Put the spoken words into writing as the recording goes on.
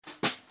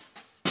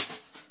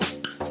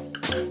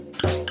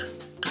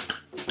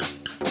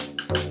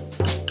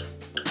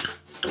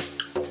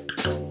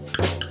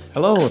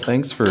Hello,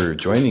 thanks for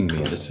joining me.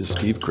 This is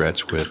Steve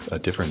Gretsch with A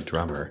Different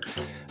Drummer.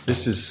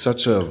 This is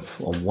such a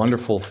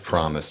wonderful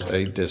promise.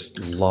 I just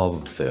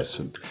love this.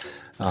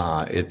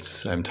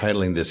 I'm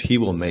titling this, He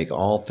Will Make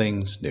All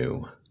Things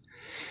New.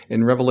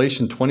 In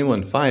Revelation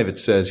 21:5, it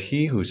says,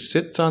 He who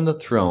sits on the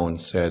throne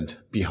said,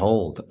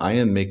 Behold, I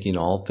am making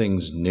all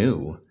things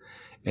new.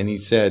 And he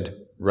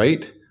said,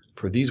 Write,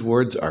 for these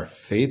words are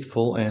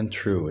faithful and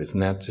true.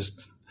 Isn't that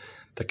just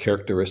the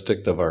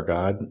characteristic of our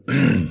God?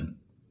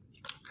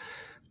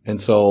 And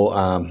so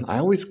I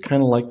always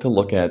kind of like to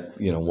look at,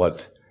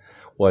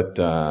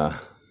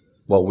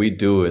 what we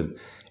do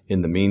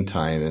in the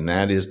meantime, and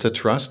that is to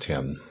trust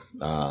Him.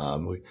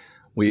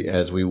 We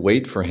as we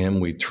wait for Him,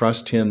 we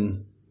trust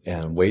Him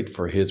and wait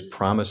for His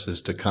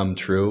promises to come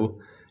true.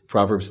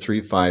 Proverbs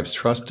 3:5,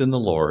 trust in the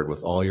Lord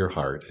with all your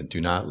heart and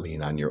do not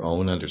lean on your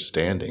own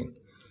understanding.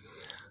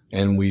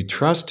 And we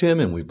trust Him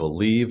and we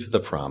believe the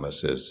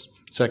promises.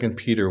 2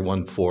 Peter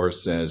 1:4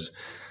 says,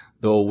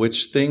 though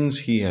which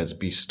things He has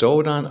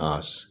bestowed on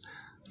us,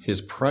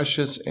 His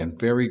precious and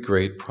very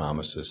great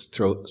promises,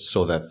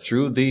 so that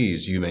through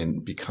these you may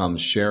become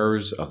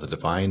sharers of the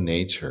divine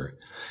nature,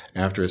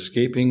 after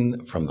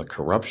escaping from the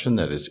corruption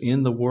that is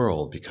in the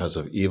world because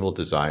of evil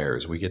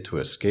desires. We get to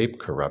escape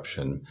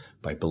corruption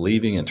by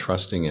believing and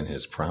trusting in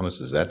His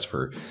promises. That's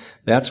for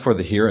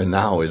the here and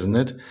now, isn't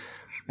it?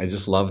 I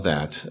just love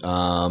that.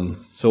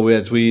 So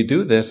as we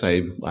do this,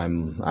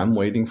 I'm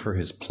waiting for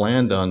His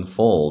plan to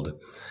unfold.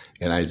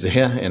 In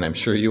Isaiah, and I'm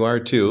sure you are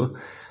too,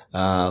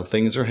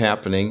 things are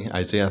happening.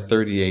 Isaiah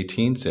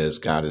 30:18 says,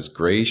 God is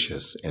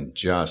gracious and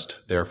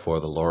just. Therefore,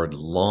 the Lord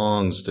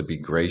longs to be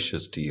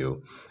gracious to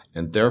you.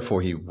 And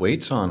therefore, He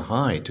waits on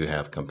high to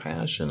have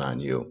compassion on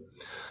you.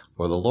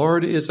 For the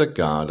Lord is a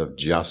God of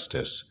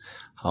justice.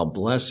 How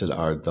blessed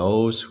are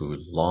those who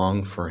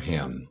long for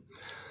Him.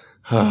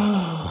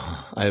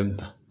 I'm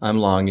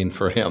longing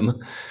for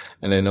Him.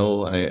 And I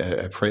know,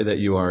 I pray that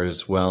you are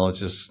as well.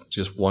 It's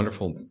just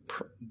wonderful,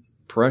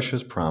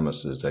 precious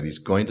promises that He's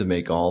going to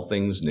make all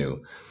things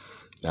new.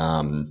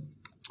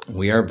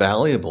 We are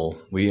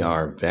valuable. We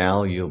are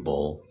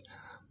valuable.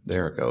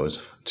 There it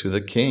goes. To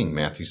the King.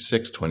 Matthew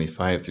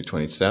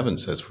 6:25-27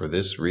 says, for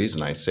this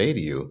reason I say to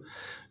you,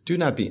 do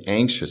not be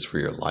anxious for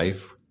your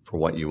life, for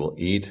what you will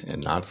eat,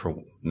 and not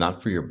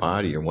for your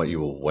body or what you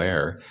will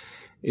wear.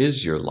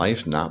 Is your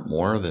life not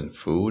more than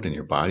food, and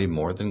your body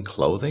more than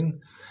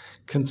clothing?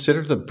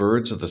 Consider the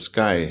birds of the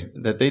sky,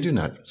 that they do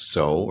not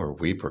sow or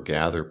reap or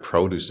gather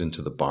produce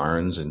into the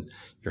barns, and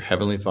your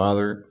heavenly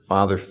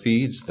Father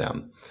feeds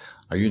them.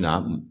 Are you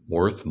not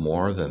worth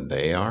more than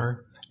they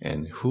are?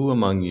 And who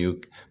among you,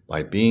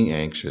 by being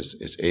anxious,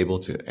 is able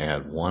to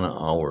add 1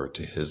 hour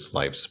to his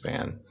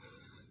lifespan?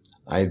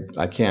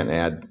 I can't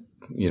add,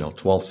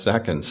 12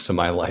 seconds to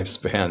my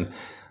lifespan.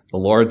 The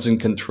Lord's in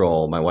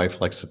control. My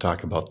wife likes to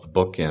talk about the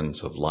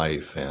bookends of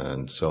life,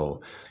 and so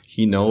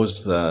He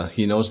knows the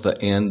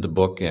end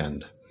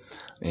bookend,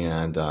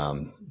 and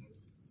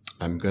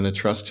I'm going to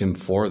trust Him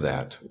for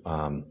that.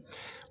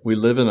 We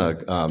live on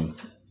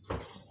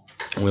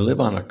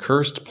a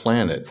cursed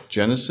planet.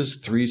 Genesis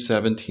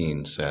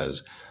 3:17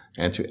 says,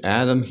 and to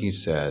Adam He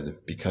said,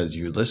 because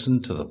you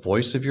listened to the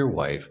voice of your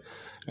wife,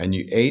 and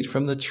you ate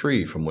from the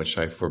tree from which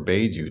I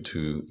forbade you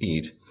to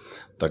eat,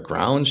 the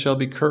ground shall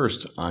be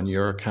cursed on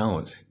your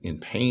account. In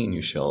pain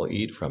you shall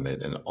eat from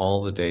it, and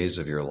all the days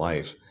of your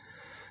life.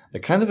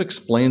 It kind of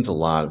explains a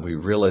lot. We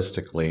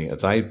realistically,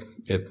 as I've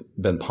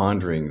been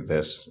pondering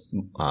this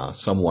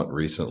somewhat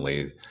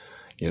recently,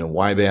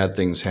 why bad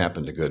things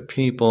happen to good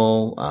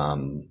people.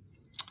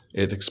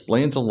 It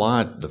explains a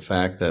lot the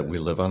fact that we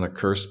live on a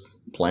cursed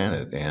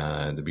planet,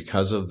 and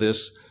because of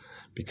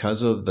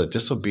the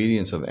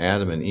disobedience of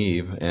Adam and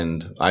Eve,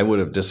 and I would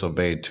have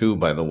disobeyed too,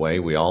 by the way,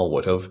 we all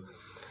would have.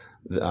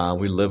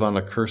 We live on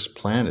a cursed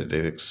planet.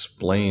 It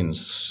explains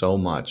so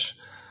much.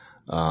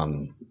 I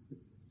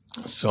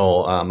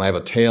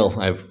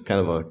have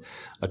kind of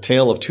a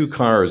tale of two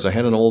cars. I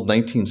had an old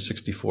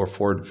 1964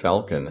 Ford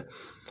Falcon,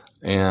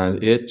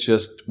 and it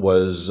just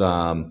was,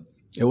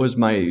 it was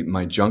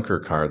my junker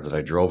car that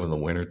I drove in the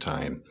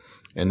wintertime.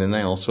 And then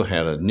I also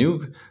had a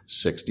new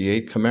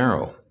 68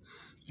 Camaro,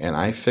 and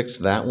I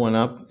fixed that one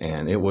up,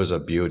 and it was a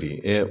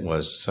beauty. It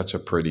was such a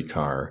pretty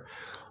car.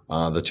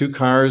 The two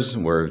cars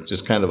were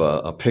just kind of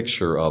a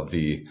picture of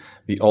the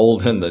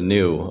old and the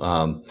new.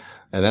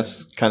 And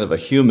that's kind of a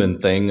human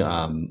thing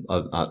on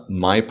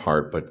my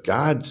part, but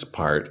God's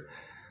part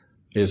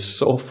is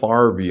so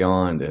far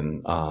beyond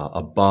and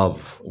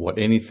above what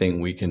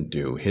anything we can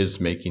do, His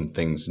making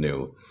things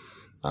new.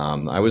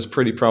 I was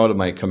pretty proud of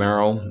my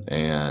Camaro,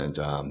 and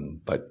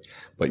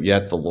but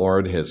yet the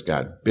Lord has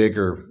got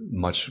bigger,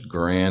 much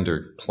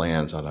grander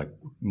plans on a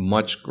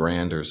much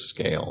grander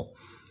scale.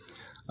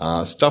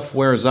 Stuff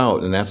wears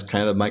out, and that's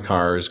kind of my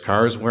cars.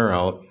 Cars wear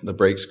out, the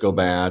brakes go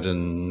bad,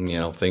 and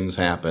things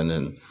happen.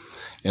 And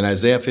in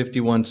Isaiah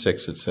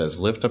 51:6 it says,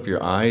 lift up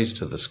your eyes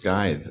to the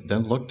sky,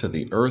 then look to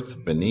the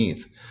earth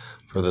beneath.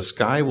 For the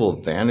sky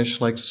will vanish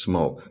like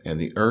smoke, and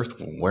the earth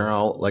will wear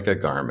out like a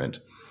garment,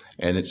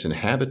 and its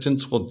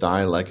inhabitants will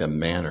die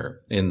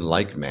in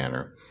like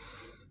manner.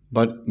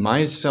 But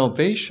my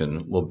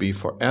salvation will be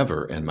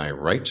forever, and my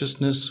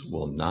righteousness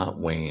will not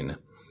wane.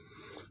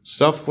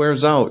 Stuff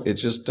wears out. It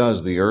just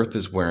does. The earth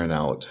is wearing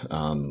out.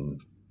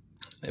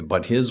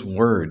 But his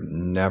word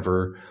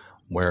never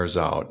wears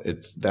out.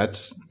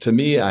 That's to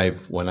me.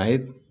 When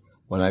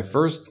I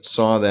first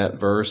saw that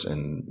verse,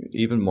 and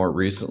even more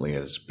recently,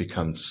 it's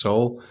become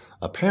so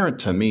apparent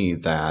to me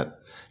that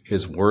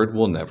his word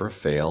will never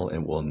fail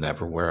and will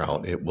never wear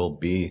out. It will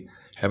be,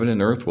 heaven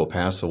and earth will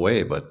pass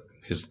away, but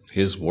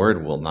his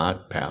word will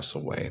not pass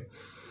away.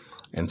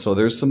 And so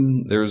there's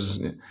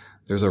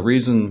a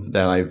reason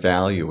that I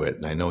value it,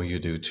 and I know you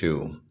do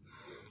too.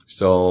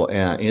 So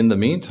in the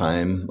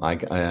meantime,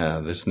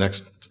 this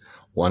next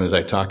one is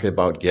I talk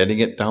about getting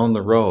it down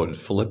the road.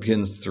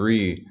 Philippians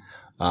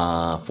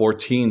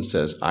 3:14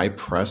 says, I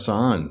press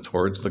on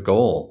towards the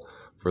goal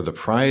for the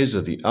prize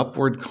of the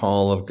upward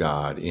call of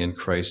God in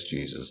Christ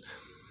Jesus.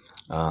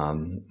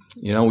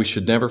 We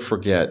should never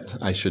forget,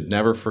 I should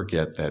never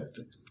forget that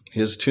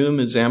his tomb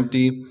is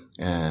empty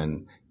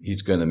and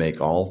he's going to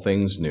make all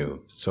things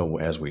new. So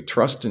as we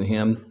trust in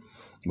him,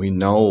 we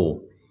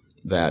know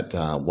that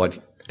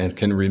and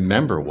can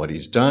remember what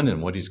he's done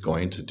and what he's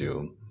going to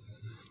do.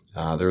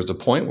 There's a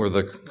point where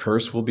the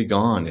curse will be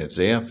gone.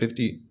 Isaiah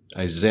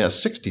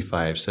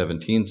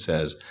 65:17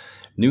 says,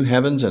 New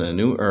heavens and a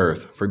new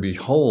earth, for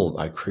behold,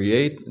 I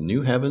create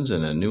new heavens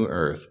and a new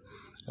earth,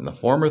 and the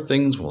former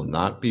things will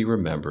not be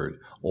remembered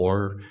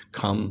or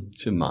come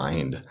to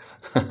mind.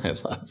 I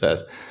love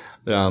that.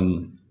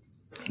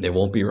 They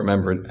won't be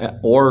remembered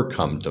or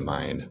come to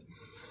mind.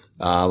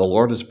 The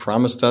Lord has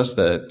promised us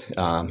that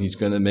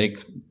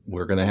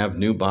we're going to have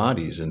new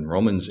bodies. In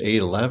Romans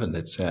 8:11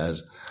 it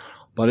says,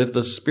 But if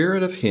the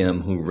spirit of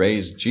him who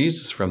raised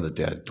Jesus from the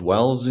dead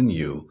dwells in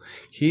you,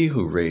 he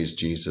who raised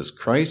Jesus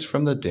Christ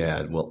from the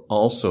dead will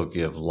also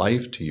give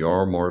life to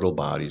your mortal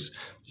bodies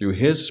through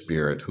his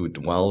spirit who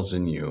dwells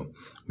in you.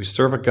 We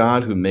serve a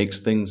God who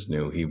makes things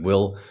new. He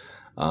will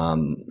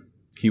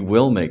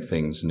make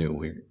things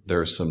new.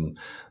 There's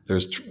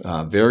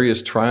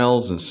various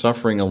trials and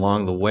suffering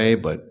along the way,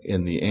 but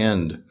in the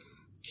end,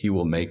 he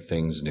will make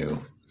things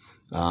new.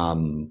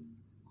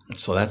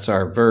 So that's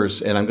our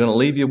verse, and I'm going to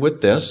leave you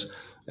with this.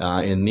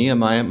 In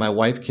Nehemiah, my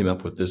wife came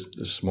up with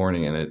this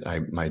morning,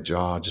 and my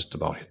jaw just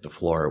about hit the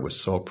floor. It was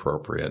so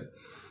appropriate.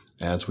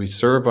 As we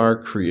serve our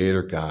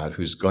Creator God,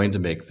 who's going to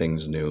make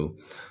things new,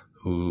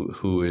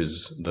 who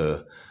is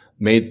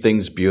made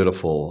things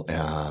beautiful.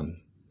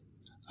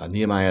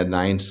 Nehemiah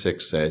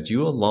 9:6 says,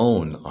 You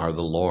alone are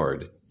the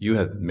Lord. You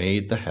have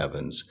made the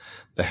heavens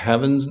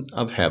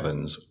of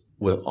heavens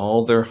with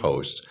all their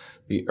hosts,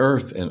 the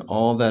earth and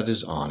all that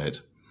is on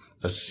it,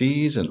 the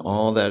seas and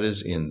all that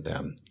is in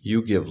them.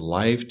 You give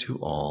life to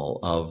all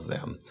of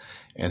them,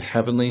 and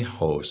heavenly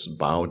hosts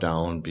bow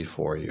down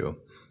before you.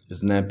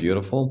 Isn't that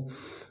beautiful?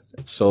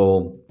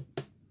 So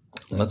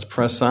let's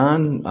press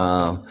on,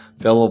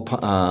 fellow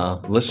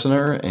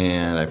listener,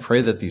 and I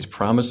pray that these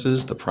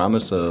promises, the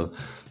promise of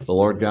the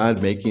Lord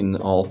God making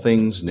all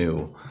things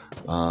new,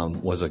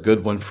 was a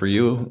good one for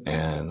you,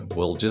 and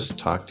we'll just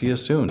talk to you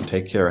soon.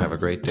 Take care. Have a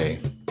great day.